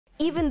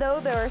Even though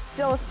there are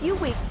still a few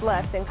weeks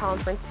left in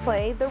conference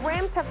play, the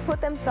Rams have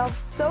put themselves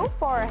so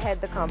far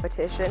ahead the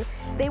competition,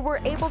 they were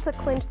able to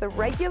clinch the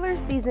regular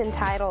season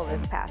title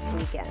this past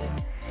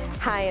weekend.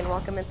 Hi and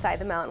welcome inside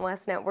the Mountain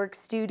West Network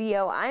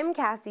studio. I'm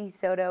Cassie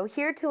Soto,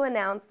 here to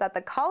announce that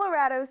the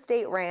Colorado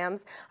State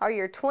Rams are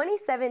your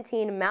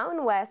 2017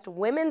 Mountain West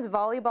Women's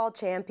Volleyball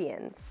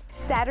Champions.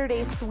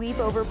 Saturday's sweep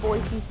over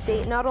Boise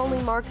State not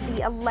only marked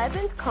the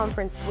 11th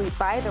conference sweep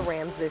by the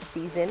Rams this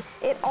season,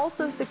 it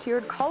also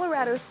secured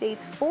Colorado State's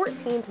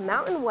 14th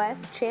Mountain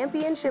West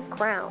Championship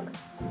crown.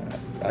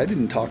 I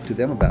didn't talk to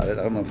them about it.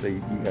 I don't know if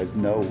you guys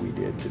know we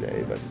did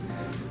today, but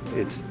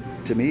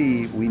to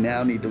me, we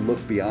now need to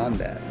look beyond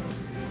that.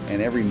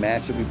 And every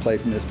match that we play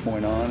from this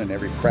point on and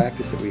every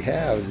practice that we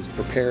have is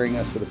preparing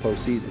us for the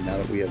postseason now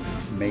that we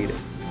have made it.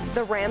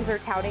 The Rams are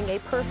touting a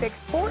perfect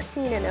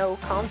 14-0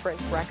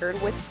 conference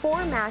record with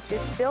 4 matches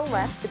still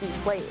left to be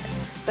played.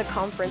 The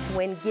conference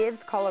win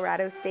gives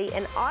Colorado State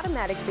an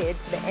automatic bid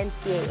to the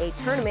NCAA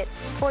tournament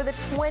for the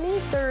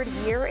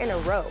 23rd year in a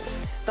row.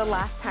 The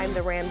last time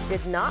the Rams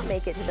did not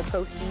make it to the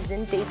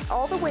postseason dates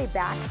all the way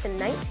back to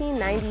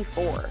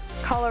 1994.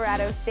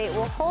 Colorado State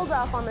will hold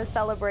off on the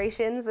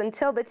celebrations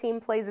until the team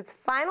plays its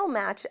final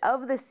match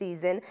of the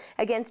season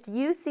against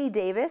UC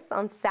Davis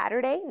on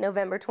Saturday,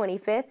 November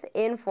 25th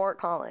in Fort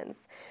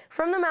Collins.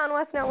 From the Mountain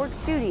West Network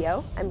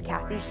studio, I'm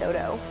Cassie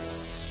Soto.